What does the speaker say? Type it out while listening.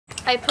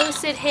I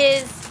posted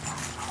his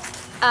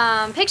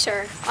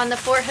picture on the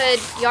Fort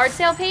Hood yard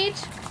sale page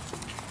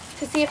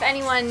to see if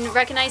anyone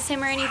recognized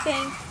him or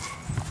anything.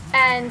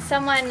 And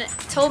someone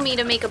told me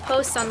to make a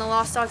post on the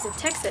Lost Dogs of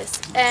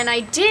Texas. And I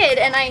did,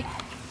 and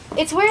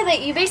it's where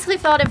you basically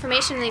fill out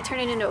information and they turn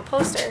it into a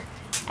poster.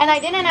 And I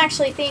didn't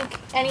actually think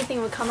anything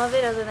would come of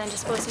it other than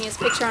just posting his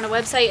picture on a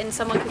website and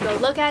someone could go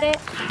look at it.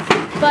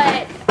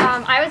 But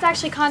I was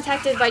actually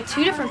contacted by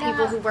 2 different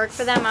people who work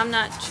for them. I'm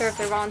not sure if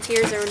they're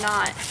volunteers or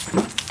not.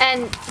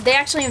 And they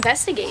actually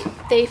investigate.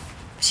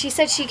 She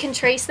said she can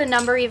trace the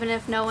number even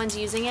if no one's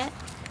using it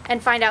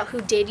and find out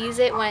who did use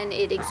it when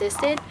it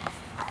existed.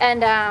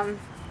 And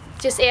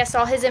just asked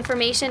all his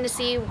information to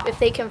see if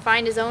they can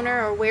find his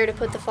owner or where to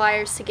put the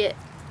flyers to get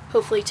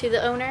hopefully to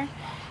the owner.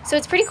 So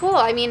it's pretty cool.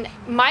 I mean,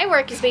 my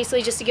work is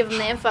basically just to give them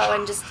the info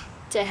and just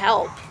to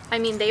help. I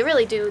mean, they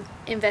really do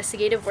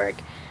investigative work.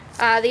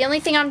 The only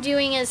thing I'm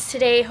doing is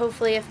today,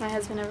 hopefully if my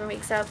husband ever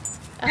wakes up,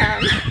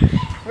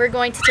 we're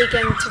going to take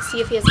him to see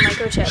if he has a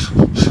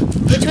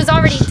microchip, which was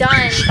already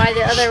done by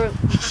the other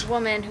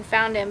woman who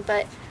found him,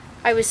 but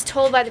I was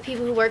told by the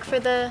people who work for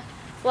the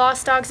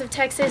Lost Dogs of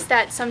Texas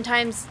that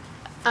sometimes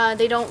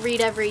they don't read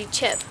every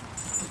chip.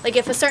 Like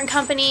if a certain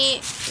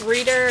company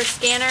reader or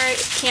scanner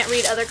can't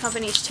read other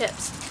companies'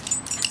 chips.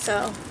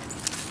 So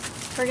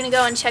we're going to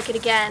go and check it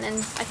again, and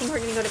I think we're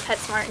going to go to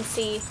PetSmart and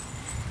see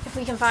if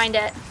we can find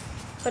it.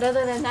 But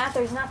other than that,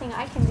 there's nothing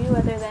I can do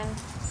other than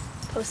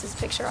post his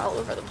picture all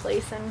over the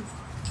place and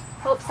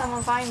hope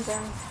someone finds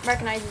him,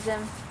 recognizes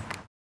him.